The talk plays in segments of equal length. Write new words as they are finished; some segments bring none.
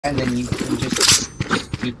And then you can just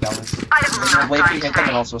keep going. Wait for you hit them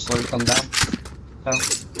and also slowly come down. So.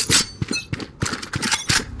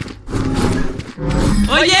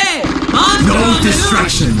 Oh yeah! No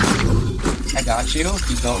distraction! I got you. If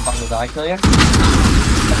you don't fuck with I kill you.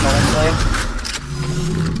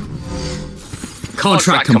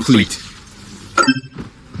 Contract complete.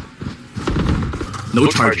 No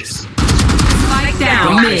charges. Spike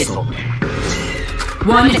down mid.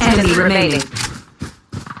 One enemy remaining.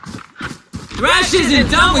 Thrash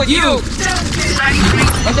isn't done with you!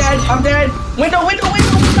 I'm dead! I'm dead! Window! Window!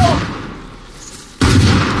 Window! Window!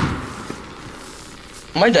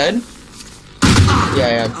 Am I dead?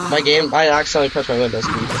 Yeah, yeah. My game, I accidentally pressed my window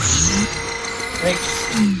screen. Thanks.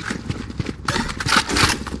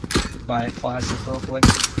 Buy a classic real quick.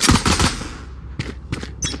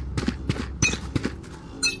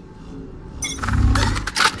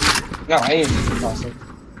 No, I need to use the classic.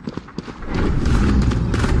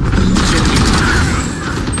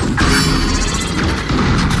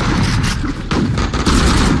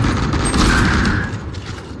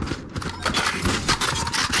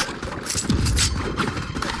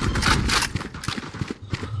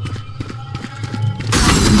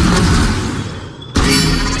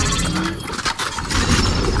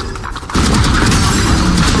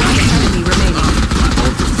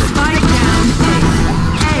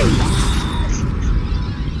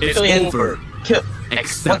 It's over. Kill.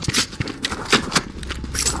 Except.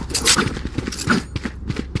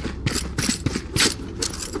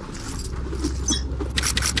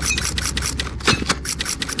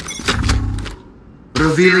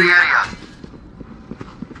 Revealing area.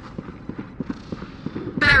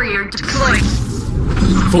 Barrier deployed.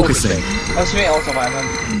 Focusing. Let's me also buy them.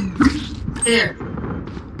 Here.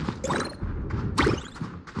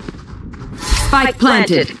 Spike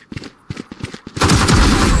planted.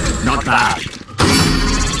 Not bad.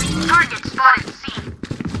 Target spotted C.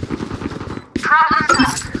 Problem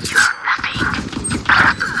solved. You're nothing.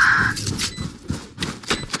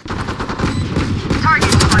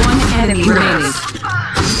 Target spotted. One enemy remaining.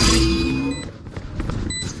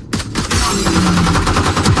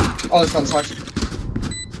 Oh, this one's hard.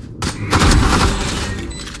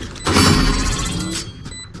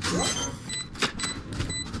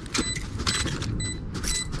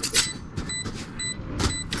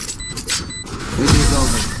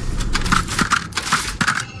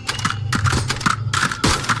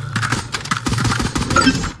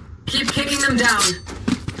 Keep kicking them down.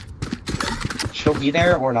 She'll be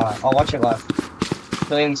there or not. I'll watch it left.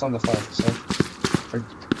 Billions on the phone, so.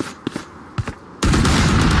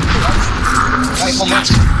 Alright, hold on.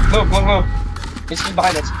 Move, move, move. He's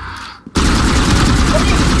behind us.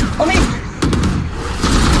 On me!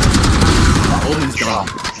 Omen's gone.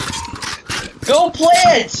 Go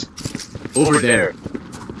plant! Over there.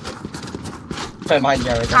 Put behind you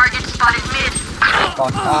right there. Target spotted mid.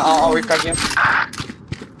 Fuck. I'll refrag you.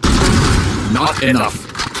 Not enough.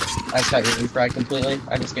 I just got your refrag completely.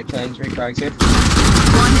 I just get killing refrags here.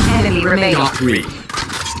 One enemy remaining. Not three.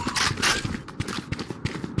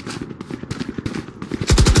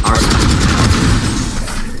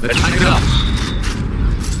 Let's hang it up.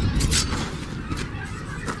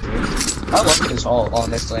 I love this all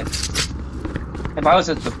honestly. If I was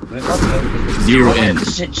at the Zero in.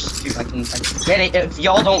 Shit, just dude, I can get it. If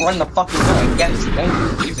y'all don't run the fucking gun, get it. Thank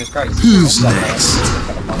you. Jesus Christ. Who's next?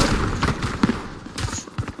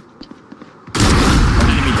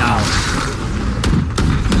 Enemy down.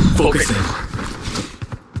 Focusing.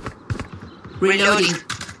 Reloading.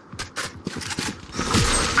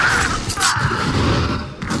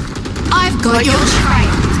 I've got your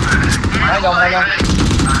trail. I know.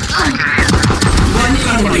 One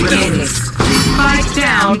enemy remaining. Spike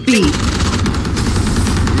down B.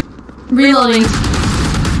 Reloading.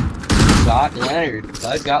 Got Leonard.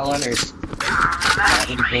 Bud got Leonard. Not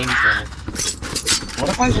in the game plan. What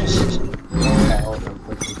if I just...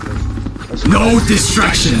 No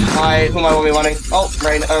distraction. Hi, who am I 1v1ing? Oh,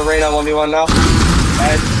 Reyna 1v1 now.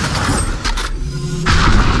 Dead.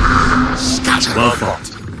 Well fought.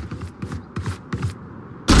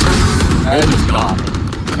 Dead. God.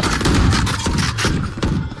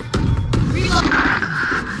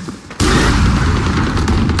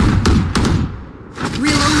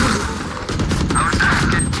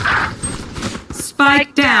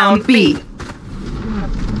 Spike down B.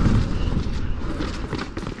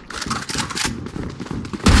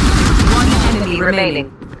 One enemy remaining.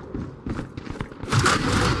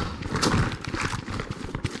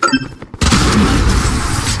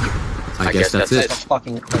 I guess that's it.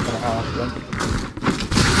 Fucking click and a half.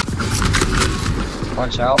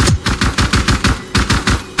 Watch out.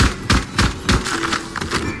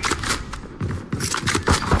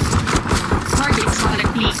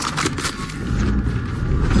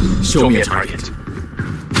 Show me a target.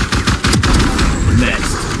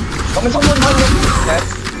 Next. Someone. Okay.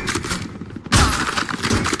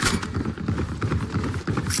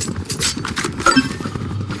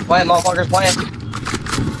 Plant, motherfuckers, plant.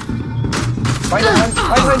 Right on.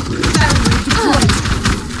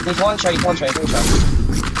 He's one shot.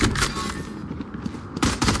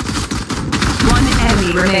 One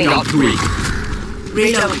enemy remaining. Got 3.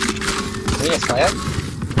 Reload. Yes, plant.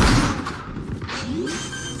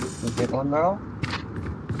 You get one now.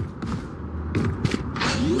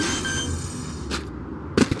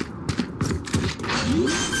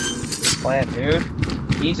 Plant, dude.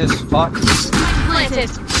 Jesus fuck. Planted.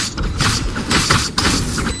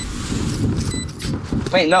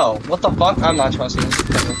 Wait, no. What the fuck? I'm not trusting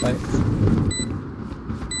this fight.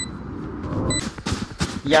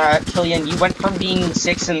 Yeah, Killian, you went from being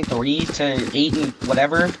 6 and 3 to 8 and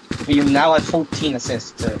whatever, but you now have 14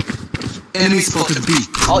 assists. Enemy spotted B.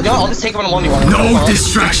 I'll just take him on a 1v1. No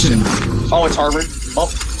distraction. Oh, it's Harvard. Oh,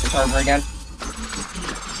 it's Harvard again.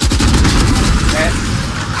 Okay.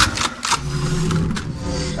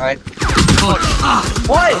 Alright. What?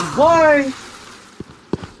 Why?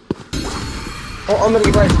 Oh, I'm gonna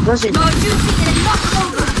get right. Mercy.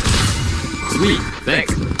 Sweet,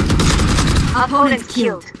 thanks. Opponent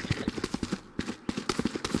killed.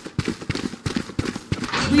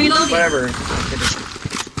 Reloading. Whatever.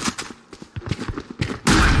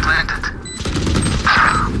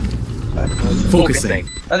 Focusing.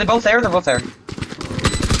 Are they both there? They're both there.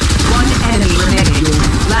 One enemy remaining.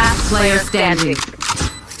 Last player standing.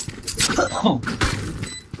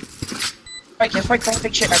 Alright, guess my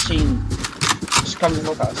big shit actually just come to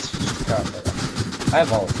look us. I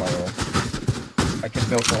have all by the way. I can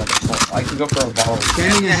go for I can go for a ball.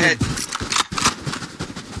 Scanning ahead.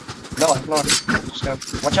 No, I'm not. Just go.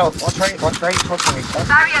 Watch out, watch right.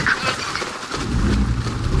 Barrier created.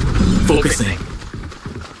 Focusing.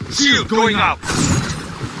 Shield going up.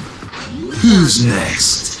 Who's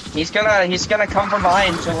next? He's gonna come from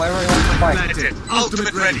behind, so wherever he wants to fight. Planted.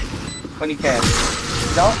 Ultimate ready. When he can.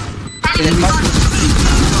 No?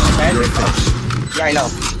 Yeah, I know.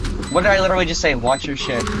 What did I literally just say? Watch your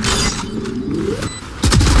shit.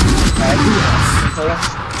 Okay.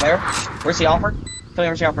 There? Where's the offer?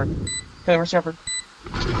 Where's the offer?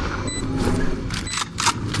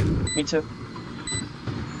 Me too.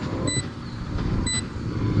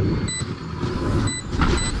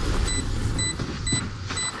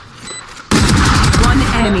 One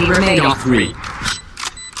enemy remaining. Got 3.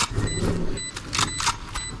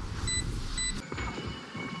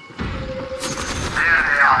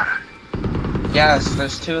 Yes,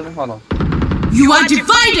 there's 2 in the funnel. You are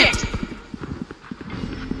divided!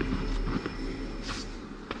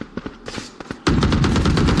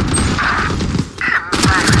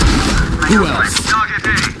 Who else? Target A.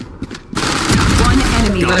 One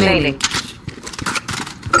enemy remaining.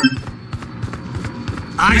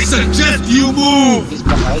 I suggest you move. He's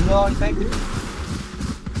behind you, I think.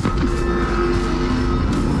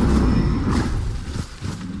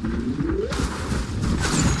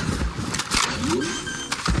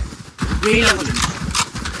 Reloading.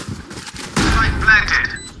 Spike planted.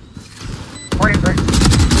 Right.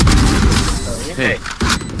 Hey.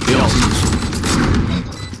 Bill.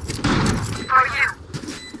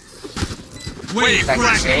 Wave Next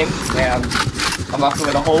crack. game, man. I'm up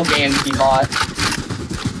for the whole game to be bought.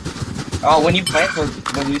 Oh, when you start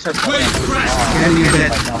playing. Scanning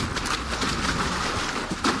ahead.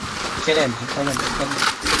 Get in.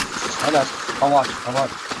 I know. I'll watch.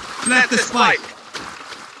 Plant the spike.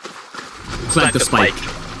 Plant the spike.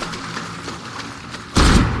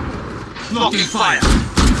 Blocking fire.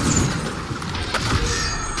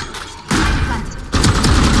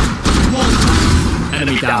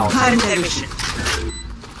 Enemy down.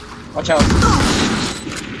 Watch out.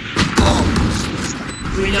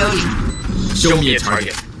 Reloading. Show me a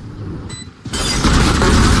target.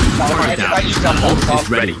 Alright, I used up Ult is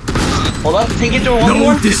ready. Hold up, take it to a 1v1.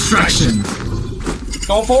 No distraction.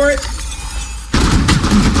 Go for it.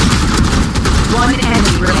 One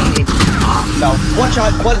enemy remaining. No. One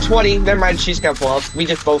shot, 120. Never mind, she's got full up. We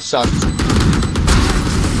just both suck.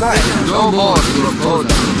 Nice. No more to your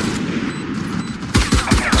opponent.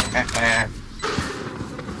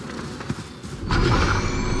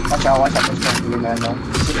 Watch out, this guy's doing that though.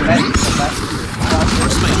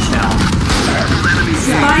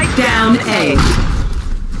 Spike down A.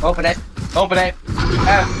 Open it.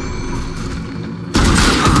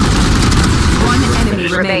 One enemy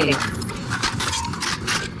remaining.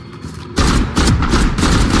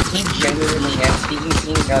 He genuinely has Steven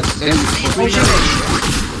does. Oh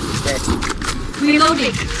shit.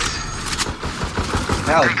 Reloading.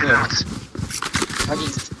 Now it's good. How do you...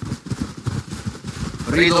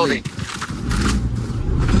 Reloading.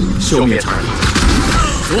 Show me a target.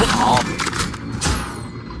 Oh.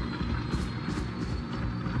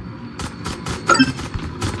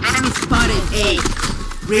 Enemy spotted A.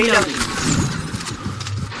 Reloading.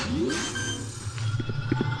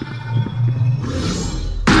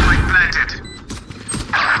 Planted.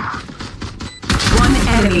 One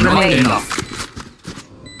enemy Not remaining. enough.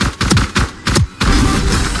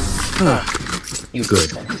 You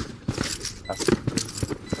Good.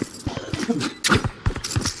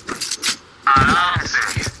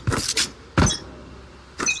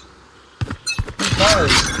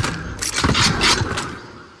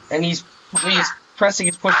 And he's pressing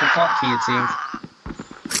his push to talk to you, it seems.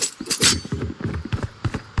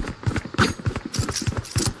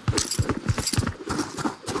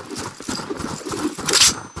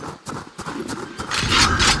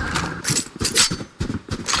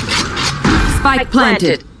 Spike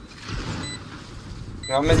planted. You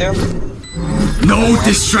know what I'm gonna do? No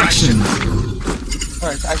distraction.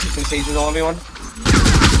 Alright, I keep some stages on everyone.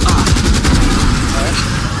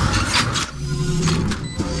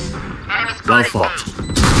 Well fought.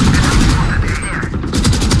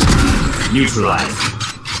 Neutralized.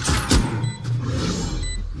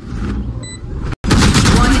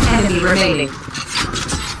 One enemy remaining.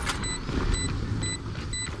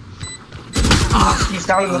 He's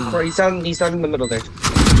down in the he's down in the middle there.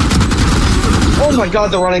 Oh my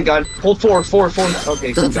god, the running gun. Hold forward.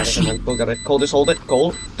 Okay, Cole got it. Cole got it. Cole, just hold it.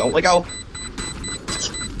 Cole, don't let go.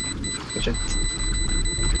 Good shit.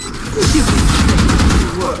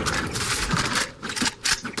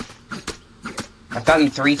 I've gotten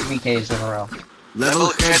 3 3Ks in a row.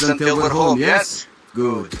 Level heads until we're home, yes?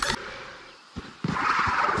 Good.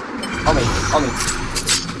 On me.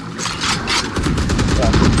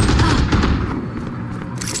 Yeah.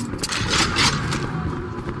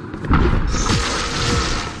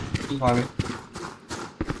 He's on me.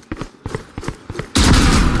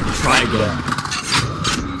 Try again.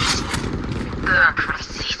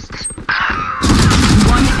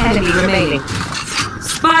 One enemy remaining.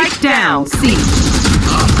 Spike down. C.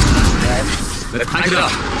 Let's pack it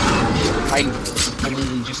up. I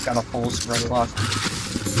literally just got a full spread lock.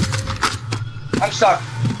 I'm stuck.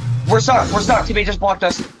 We're stuck. Teammate just blocked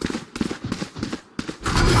us.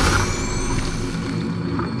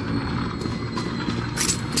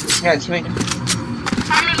 Yeah, teammate.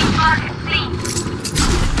 Enemy spotted. Flee.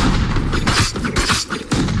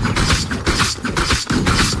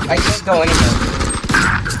 I can't go anywhere.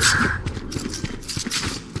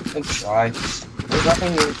 Good try. There's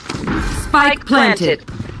nothing new. Spike planted. You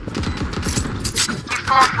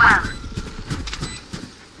fought well.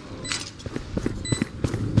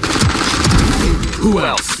 Who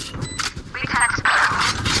else?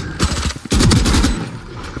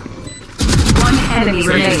 One enemy Take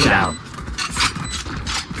us remaining. down.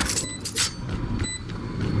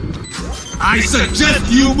 I suggest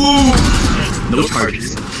you move! No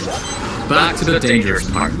targets. Back to the dangerous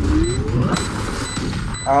part.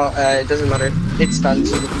 It doesn't matter. It's done,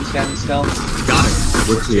 so we can stand still. Got it.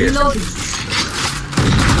 We're clear. Reloading.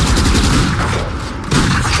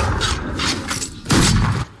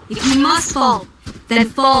 If you must fall, then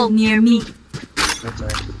fall near me. That's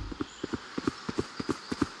alright.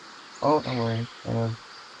 Oh, don't worry.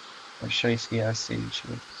 I'll show you ski. I see you.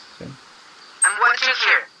 I'm watching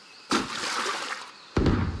here.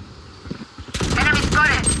 Enemy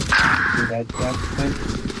spotted. Do that thing.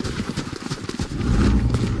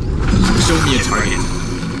 Show me a target.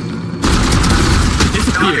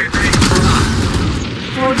 Disappear.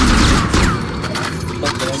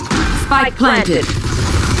 Spike planted.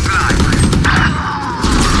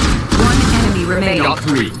 One enemy remaining. Got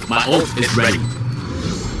 3. My ult is ready.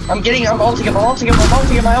 I'm ulting him.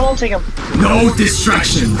 No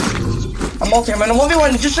distraction. I'm ulting him, and a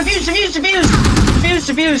 1v1. Just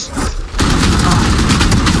defuse.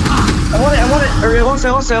 I want it. Or I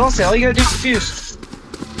want it. All you gotta do is defuse.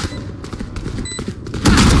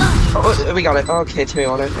 Oh, we got it. Okay, Timmy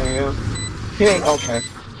on it. There you go. Timmy, okay.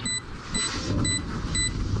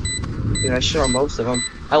 Dude, I shot on most of them.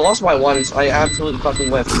 I lost my ones. I absolutely fucking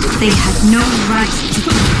whiffed. They had no right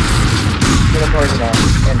to Get a party now.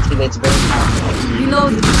 And teammates very happy.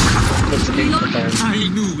 reload. It's a big turn. I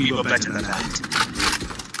knew we were better than that.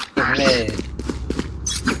 Mid.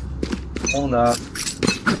 Hold up.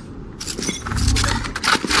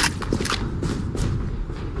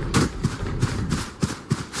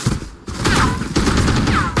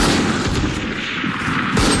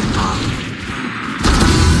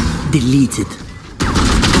 Deleted.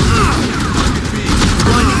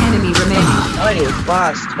 One enemy enemy remaining. Nice,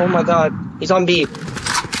 last. Oh my god. He's on B.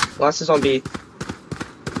 Last is on B.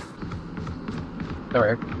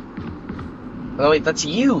 Alright. Oh wait, that's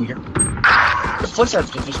you. You're... The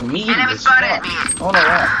footsteps are just meaty as fuck. I don't know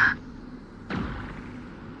why.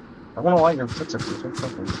 I don't know why your footsteps are so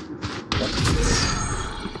fucking...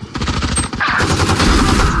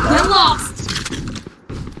 We're lost!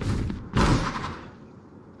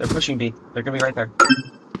 They're pushing B. They're gonna be right there.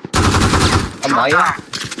 I'm lagging.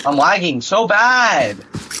 I'm lagging so bad!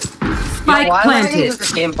 Spike why planted.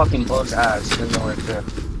 this game fucking blows ass? There's nowhere to...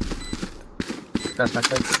 That's my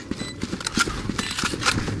thing.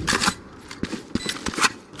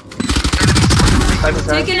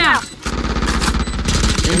 Taken out!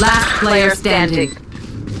 Last player standing.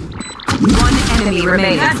 One enemy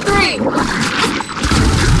remaining. That's 3!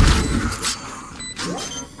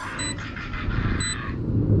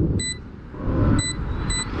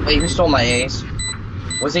 Wait, who stole my A's?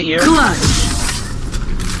 Was it you? Clutch.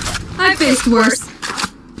 I faced worse.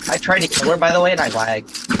 I tried to kill her, by the way, and I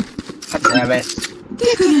lagged. God damn it.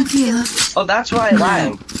 You couldn't kill us. Oh, that's why I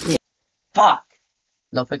lagged. Yeah. Fuck.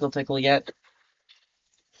 No pickle tickle yet.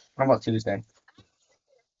 How about Tuesday?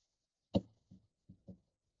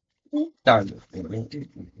 Done.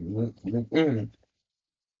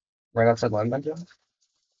 Right outside line, Joe?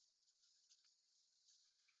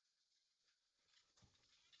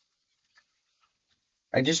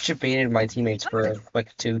 I just baited my teammates for a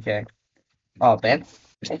quick 2K. Oh, Ben?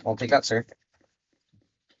 I'll take that, sir.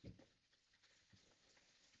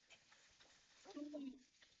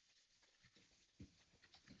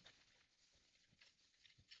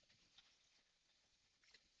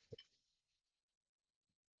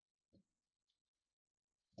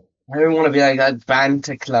 I don't want to be like that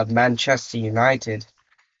banter club, Manchester United.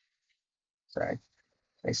 Sorry.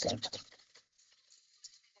 They sucked.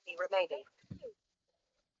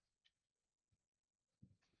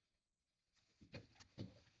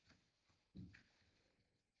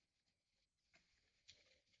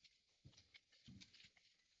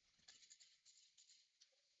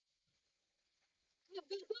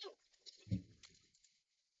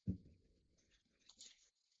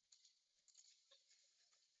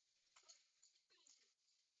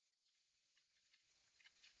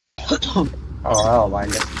 Oh, I don't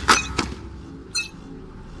mind it.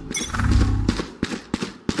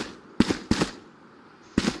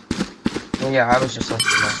 Well, yeah, I was just looking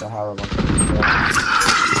at the horrible.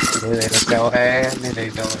 Knew they would go A, knew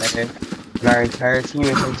they'd go A, and our entire team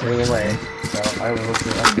is continuing away, so I will look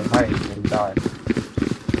at the height and die.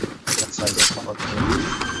 That's like a public thing.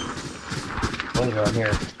 What is on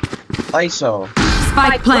here? ISO!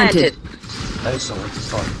 Spike planted. ISO, what's this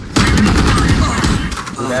called?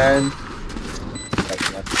 Man.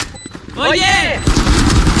 Oh yeah!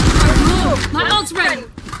 My ult's ready!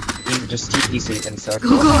 You just TPC and stuff. Go,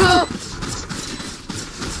 go, go!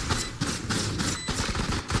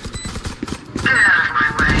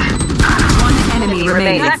 One enemy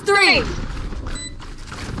remaining. That's 3!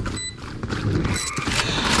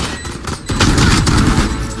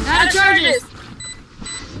 Out of charges!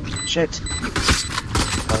 Shit.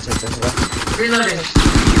 I'll take this away. Reloading.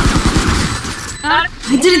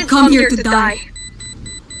 I didn't come here to die.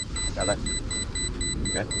 Got it.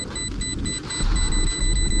 Okay.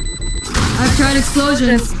 I've tried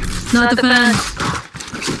explosions. Not the fan.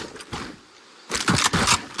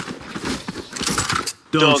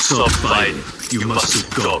 Don't stop fighting. You must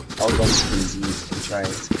go. I'll go easy and try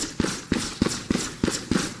it.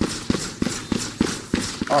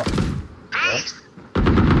 Oh.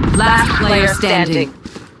 What? Last player standing.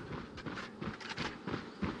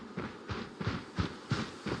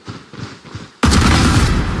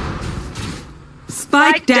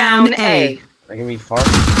 Spike down A. They're gonna be far.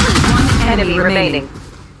 One enemy remaining.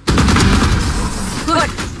 Look!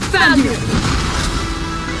 Found you!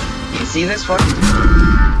 You see this one?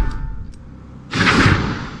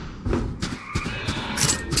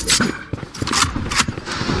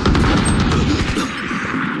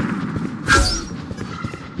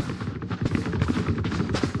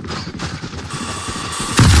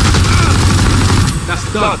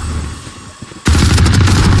 That's done.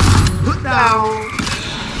 Put down.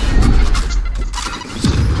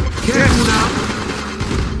 Careful now.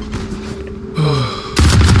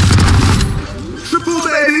 Triple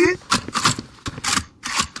baby.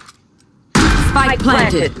 Spike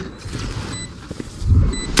planted.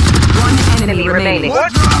 One enemy remaining.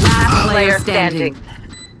 What? Last player standing.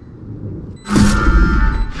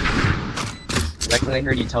 Like when I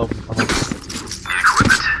heard you tell.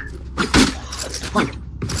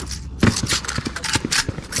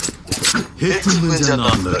 Hit when they're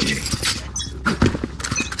not looking.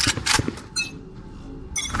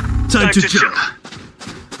 Time to jump.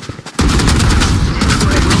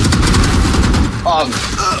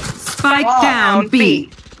 Spike down B.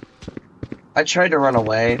 I tried to run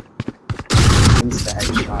away. Insta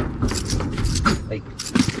headshot. Like,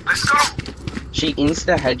 Let's go. she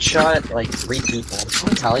insta headshot like 3 people.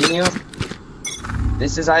 I'm telling you,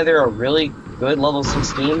 this is either a really good level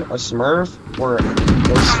 16, a Smurf, or a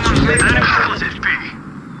cheater.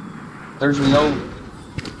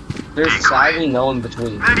 There's sadly no in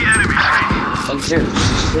between. Like, dude,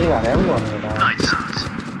 she's shitting on everyone right now.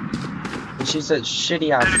 And she's a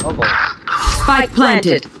shitty ass bubble. Spike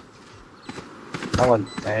planted. I want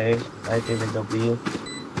A. I think they go B.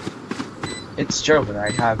 It's true, but I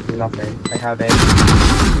have nothing. I have A.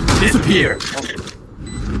 Disappear.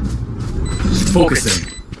 Focusing.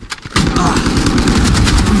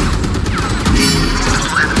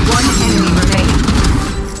 One enemy remaining.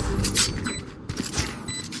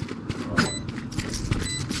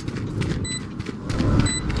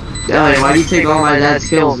 Ellie, why do you take all my dad's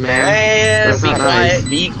skills, man? Hey, That's be not quiet, nice.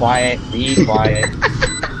 be quiet, be quiet.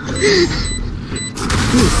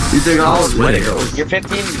 You took all of Let it. it go. You're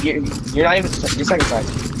 15, you're not even, you're second size.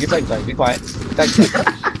 You're second size, be quiet. Second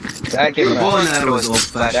Bow size. and arrow is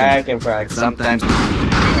old-fashioned. Second frag. Sometimes.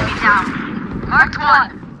 Marked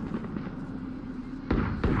one.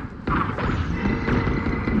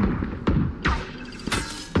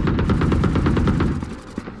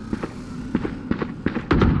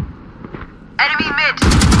 Enemy mid.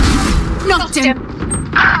 Knocked him.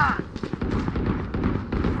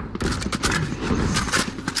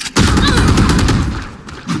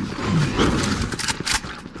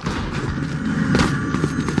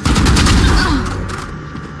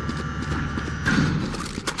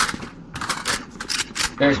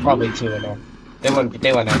 There's probably 2 in there. They went in.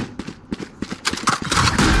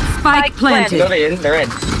 Spike No, planted. they're in.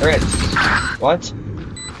 What?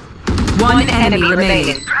 One enemy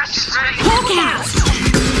remaining. Hawk out.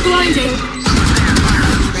 Blinded.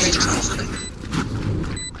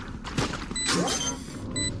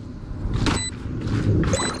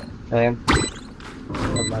 Man.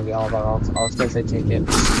 That might be all about all. I was gonna say take it.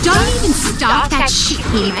 Don't even start that shit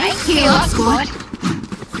here, mate. Heal up, squad.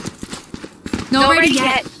 Not ready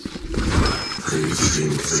yet. They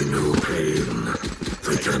think they know pain.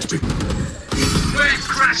 They can't be. Wave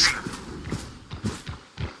crashing.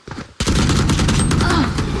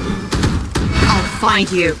 I'll find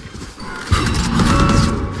you.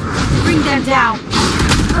 Bring them down.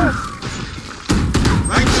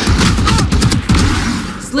 Right.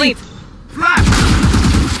 Sleep. Flash.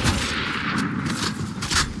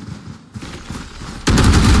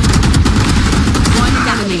 One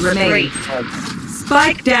enemy remaining.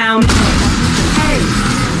 Spike down. Hey.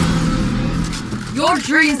 Your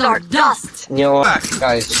dreams are dust. You know what,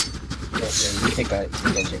 guys? Yeah, you take that.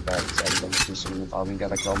 You can take that. So I'm gonna do some. I'm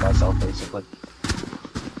gonna kill myself basically.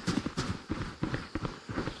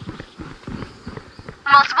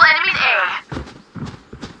 Multiple enemies A.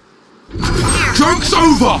 Joke's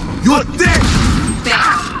over. You're dead.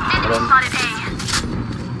 Enemy spotted A.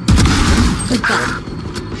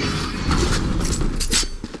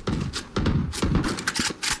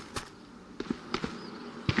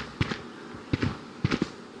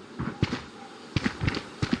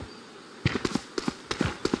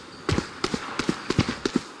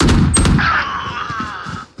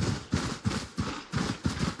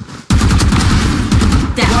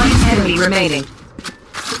 One enemy remaining.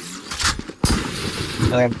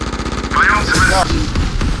 Okay. I got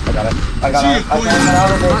it. I got it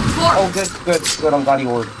out of it. Oh, good. I'm glad you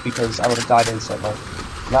ordered because I would have died instantly.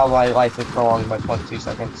 Now my life is prolonged by 22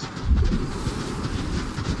 seconds.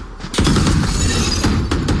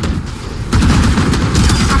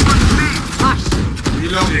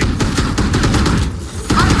 Reloading.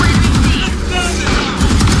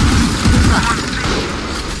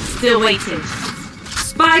 Still waiting.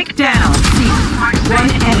 Spike down.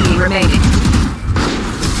 One enemy remaining.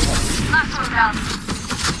 Last one down.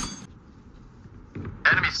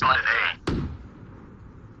 Enemy spotted A.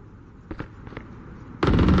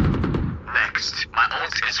 Next, my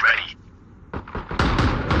ult is ready.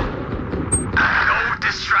 No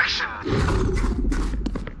distraction.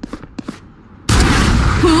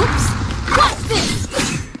 Oops. What's this?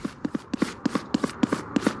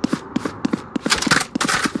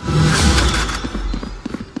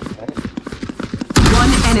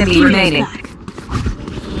 One enemy remaining.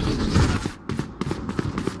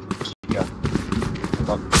 Yeah.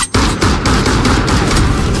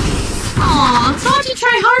 Aw, thought you'd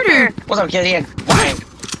try harder. What's up, Gideon? Why?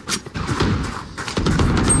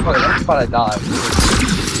 Okay, that's about to die.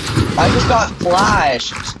 I just got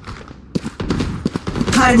flashed.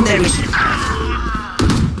 I Cutting their vision.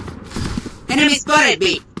 Enemy spotted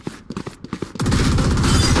B.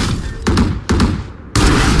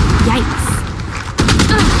 Yikes.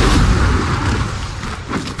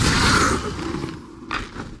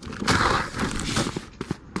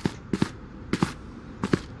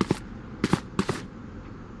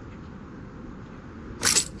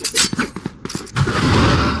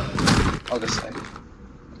 I'll just stay.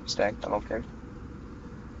 Stay, I don't care.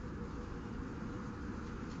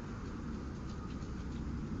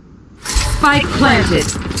 Spike planted.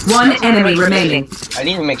 One enemy remaining. I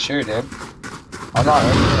need to make sure, dude. I'm not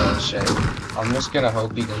ready for that shit. I'm just gonna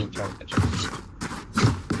hope he doesn't try to catch me.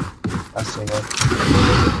 That's the way.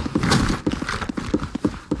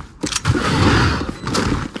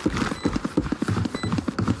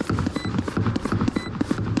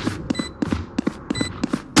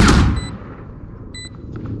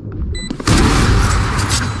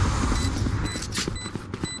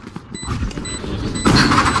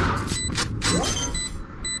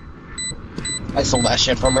 I stole that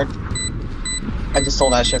shit from her. I just stole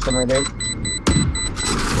that shit from her, dude.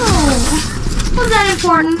 Oh, was that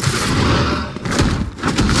important?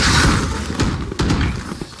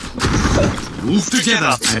 Move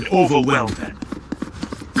together and overwhelm them.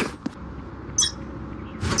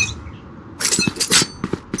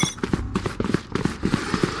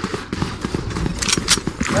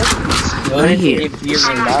 Good if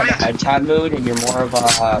you're not in a headshot mood and you're more of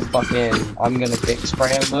a fucking I'm gonna pick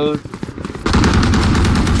spray mood.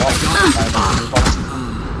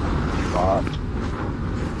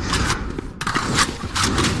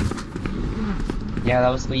 Yeah, that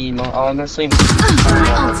was the honestly. My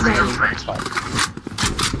ult's ready. It's fine.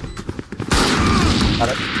 Got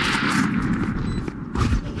it.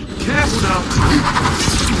 Careful now.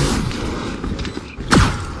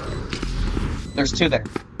 There's two there.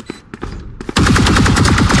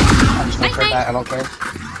 I just wait for that. I don't care.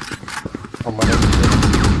 I'm waiting.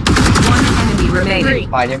 One enemy remaining.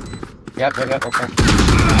 Find him. Yep, okay.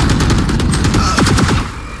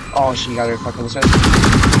 Oh, she got her fucking switch.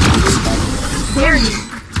 There you.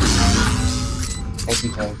 Thank you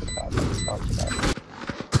for the bad. That's not too bad.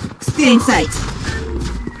 Still in sight.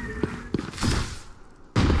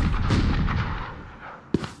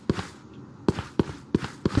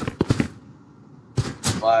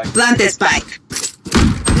 Flag. Plant the spike.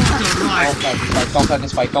 Don't plant the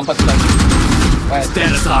spike. Don't plant the spike.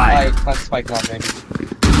 Stand aside. Plant the spike now, baby.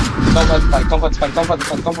 Don't plant the spike. Don't plant the spike. Don't plant the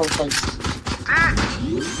spike. Don't plant the spike.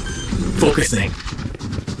 Focusing.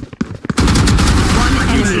 One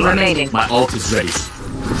enemy remaining. My ult is ready.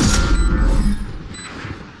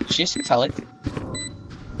 She should tell it.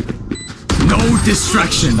 No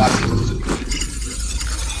distraction.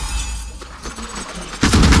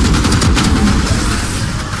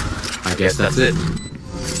 I guess that's it.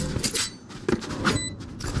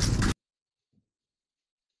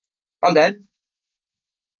 I'm dead.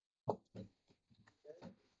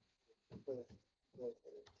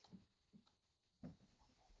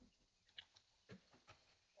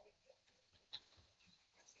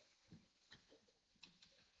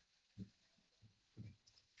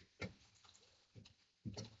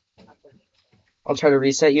 I'll try to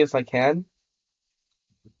reset you if I can.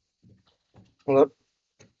 Hold up.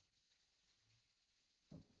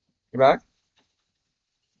 You're back?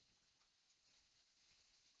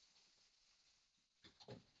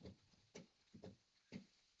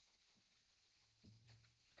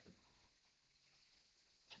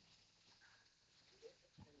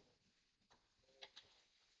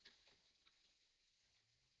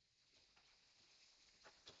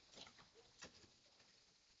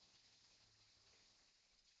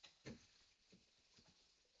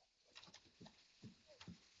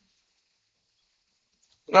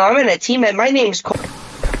 No, I'm in a team and my name's Cole.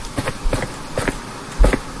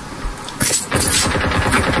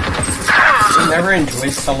 I've never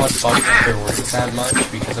enjoyed someone fucking up their words that much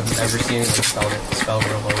because I've never seen anyone spell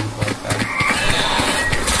real words like that.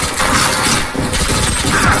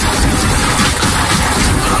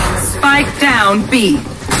 Spike down B.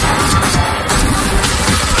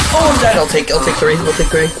 Oh, I'm dead. I'll take three. I'll take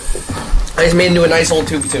three. I just made into a nice old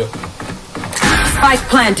tube too. Spike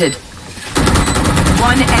planted.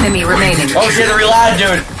 One enemy remaining. Oh shit, a reload,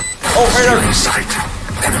 dude. Oh, right there. In sight.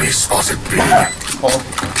 Enemy spotted B. Oh.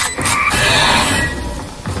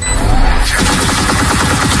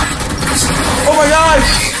 Oh my god!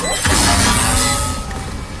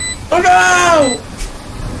 Oh no!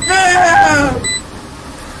 No!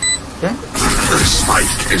 The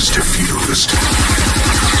spike is diffused.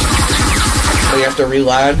 So you have to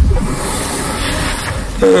reload.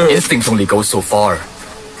 Instincts only go so far.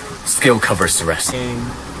 Skill covers the rest.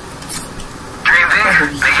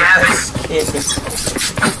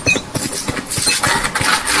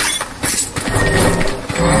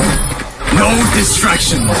 No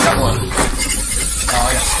distraction. That one. Oh,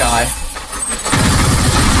 I got Sky.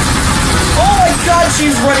 Oh my god,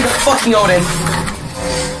 she's running a fucking Odin.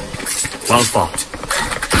 Well fought.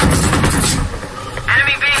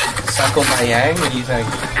 Enemy B. Suckle by Yang, what do you think?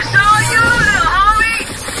 It's all you, little homie.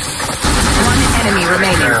 One enemy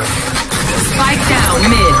remaining. Spike down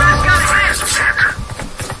mid. Last got hit.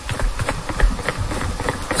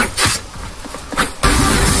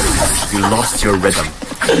 You lost your rhythm.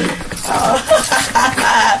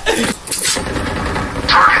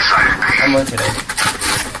 Target sighted B. I'm rotating.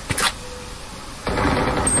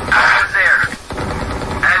 There.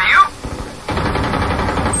 And you?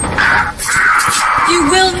 You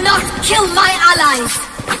will not kill my allies!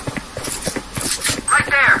 Right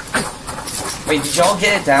there. Wait, did y'all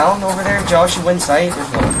get it down over there? Y'all should win sight?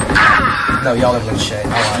 There's no... No, y'all didn't win shit. I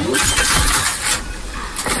lied.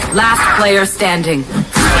 Last player standing.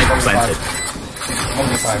 Spike planted.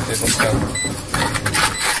 1v5, dude, let's go.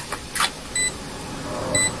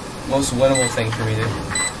 Most winnable thing for me, dude.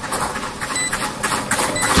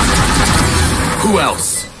 Who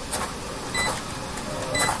else?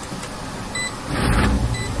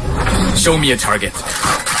 Show me a target.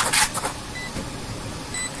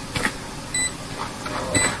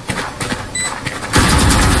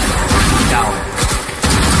 Down.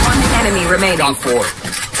 One enemy remaining. Down 4.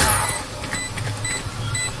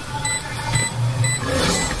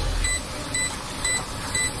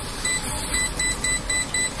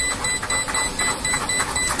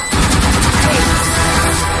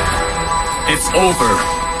 It's over.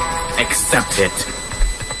 Accept it.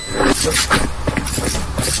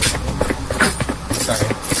 Sorry.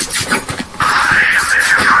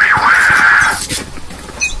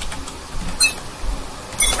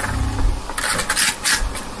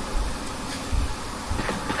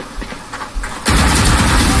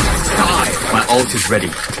 Die. My ult is ready.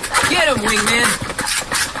 Get him, wingman.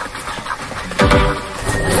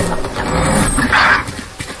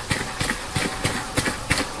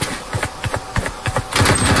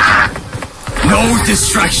 No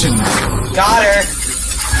distraction. Got her!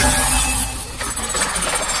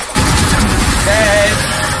 Dead!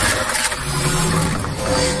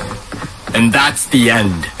 And that's the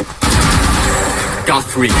end. Got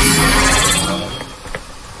 3.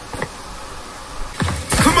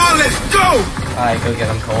 Come on, let's go! Alright, go get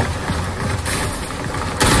him, Cole.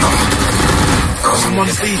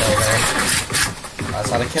 Someone's Kill leaving. there.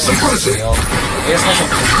 That's not a kill. Suppressing. Here's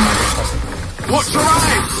something. Watch your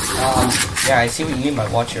eyes! Yeah, I see what you mean by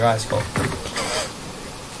watch your eyes, Cole.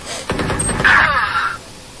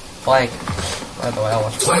 Flank. By the way, I'll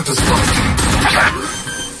watch Plant the spot.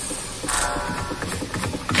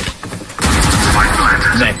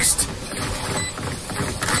 Next.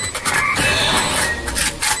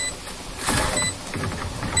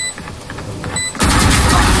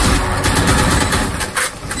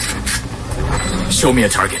 Show me a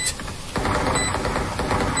target.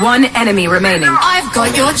 One enemy remaining. I've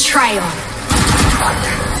got your trail.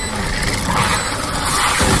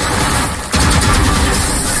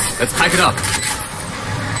 Let's pack it up.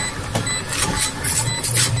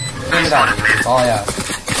 Bring it up. That's all I ask.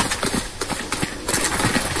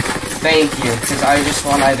 Thank you, because I just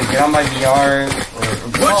want to either get on my VR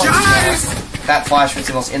or Watch your eyes! That flash was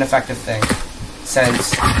the most ineffective thing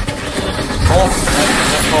since.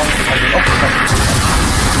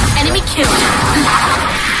 Enemy killed.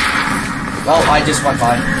 Well, I just went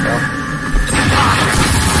by. So.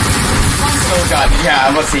 Oh god, yeah,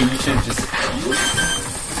 I must say you should just.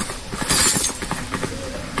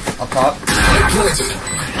 Up top. Planted.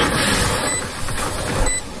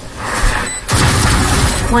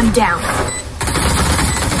 One down.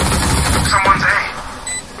 Someone's A.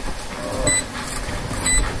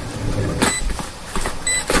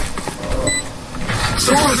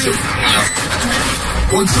 Suppressing.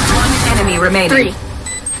 One One enemy remaining. 3.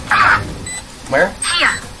 Where?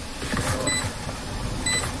 Here.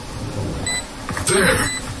 there.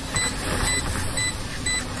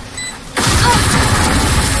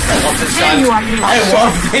 I love this There gun. you are, you I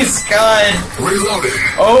love this gun. Reloading.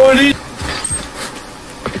 Oh, dude.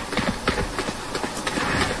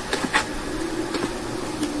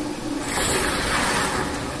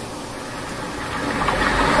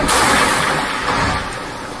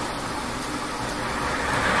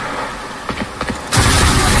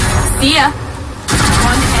 See ya.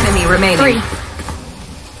 One enemy remaining. 3.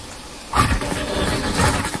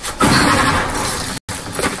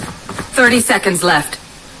 .30 seconds left.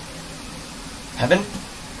 Heaven?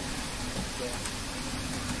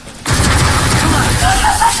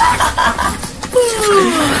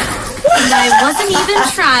 And I wasn't even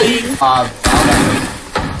trying.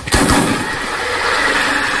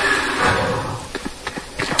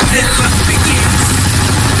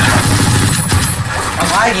 I'm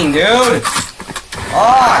lagging, dude.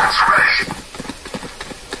 Oh.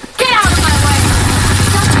 Get out of my way.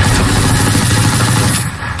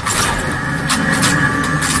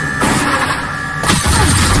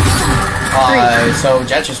 So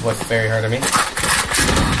Jet just worked very hard at me.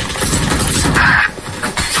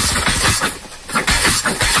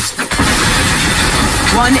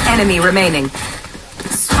 One enemy remaining.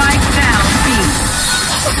 Spike down, B.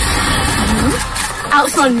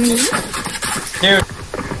 Outrun me. Dude.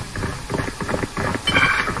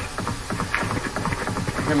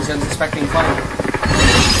 Crimson's expecting fun.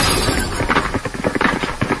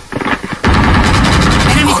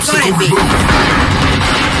 Enemy spotted B.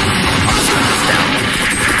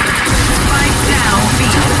 Spike down, B.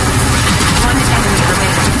 One enemy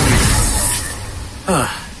remaining.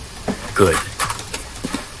 Good.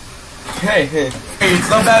 Hey, it's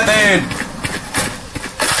not Batman!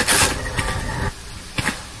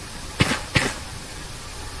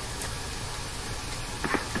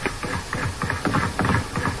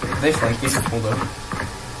 They flank you, hold up.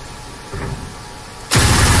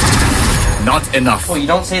 Not enough. Well, you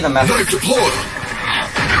don't say the method. Knife deployed.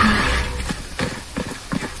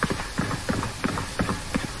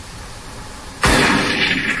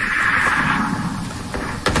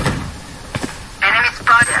 Enemy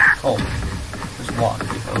spotted. Oh, just walk.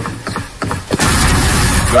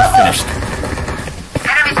 You're finished.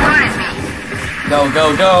 Enemy spotted me. Go, go,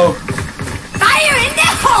 go! Fire in the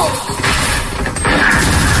hole!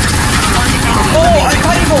 Oh, I'm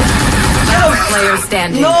fighting! Player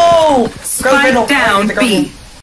standing. No! Spike down, B.